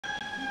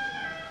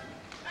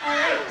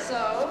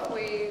so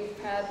we've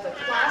had the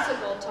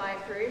classical time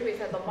period, we've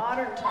had the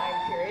modern time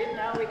period,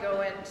 now we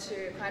go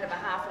into kind of a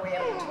halfway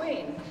in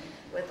between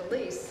with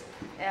Elise.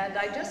 And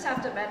I just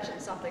have to mention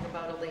something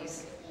about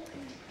Elise.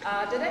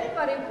 Did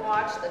anybody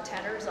watch the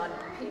Tenors on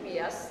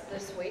PBS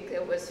this week?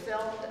 It was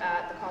filmed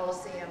at the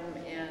Coliseum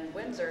in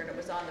Windsor, and it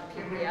was on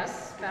the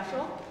PBS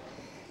special.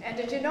 And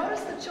did you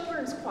notice the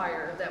children's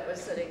choir that was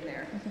sitting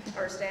there,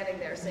 or standing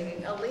there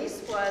singing?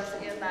 Elise was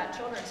in that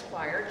children's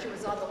choir. She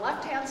was on the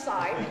left-hand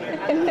side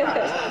at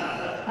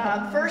the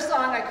front. First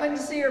song, I couldn't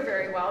see her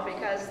very well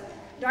because,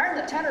 darn,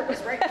 the tenor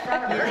was right in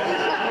front of her.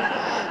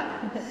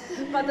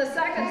 But the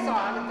second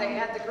song, they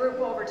had the group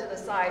over to the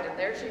side, and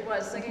there she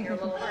was singing her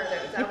little part.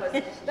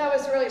 That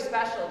was really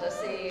special to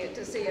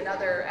see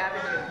another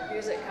avenue of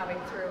music coming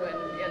through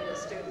in the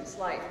student's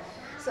life.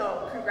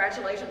 So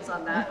congratulations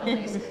on that,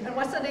 Elise. And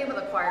what's the name of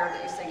the choir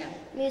that you sing in?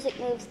 Music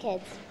Moves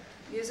Kids.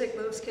 Music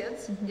Moves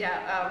Kids?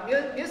 Yeah,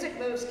 Music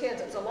Moves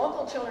Kids. It's a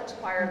local children's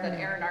choir that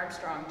Aaron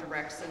Armstrong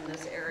directs in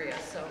this area.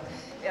 So,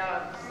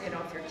 you know,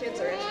 if your kids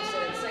are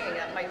interested in singing,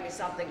 that might be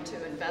something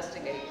to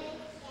investigate.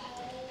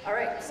 All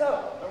right,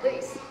 so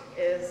Elise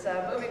is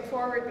moving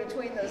forward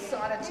between the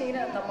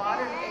sonatina and the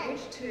modern age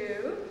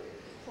to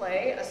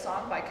play a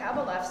song by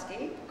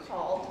Kabalevsky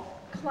called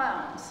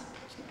Clowns.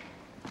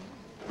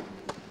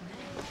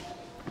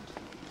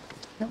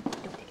 No,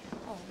 don't take it.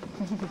 Oh.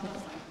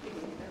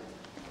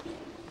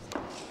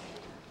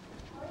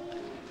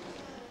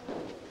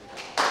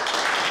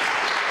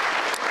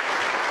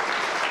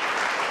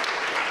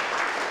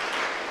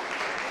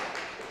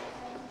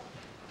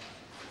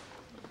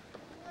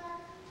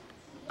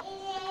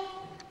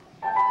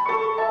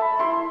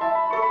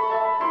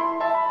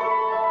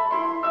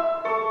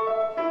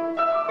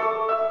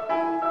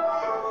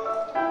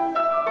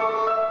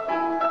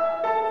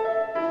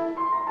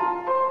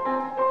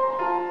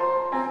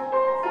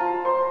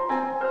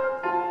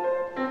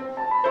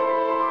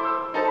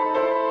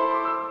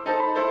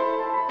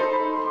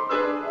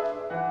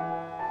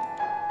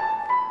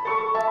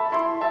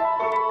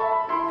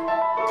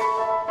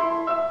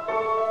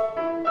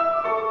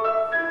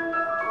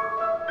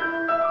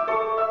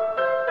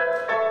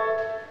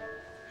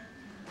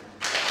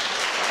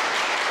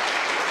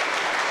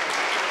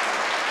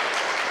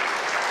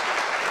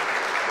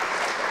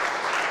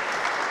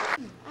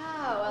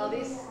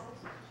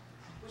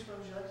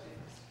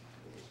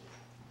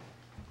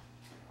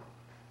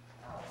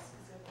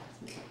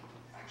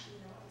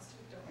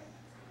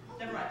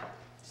 Never mind.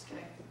 Just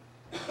kidding.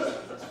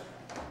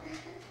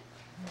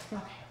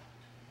 Okay.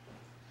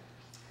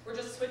 We're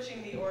just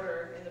switching the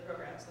order in the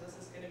program, so this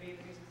is going to be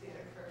the music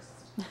theater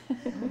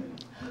first.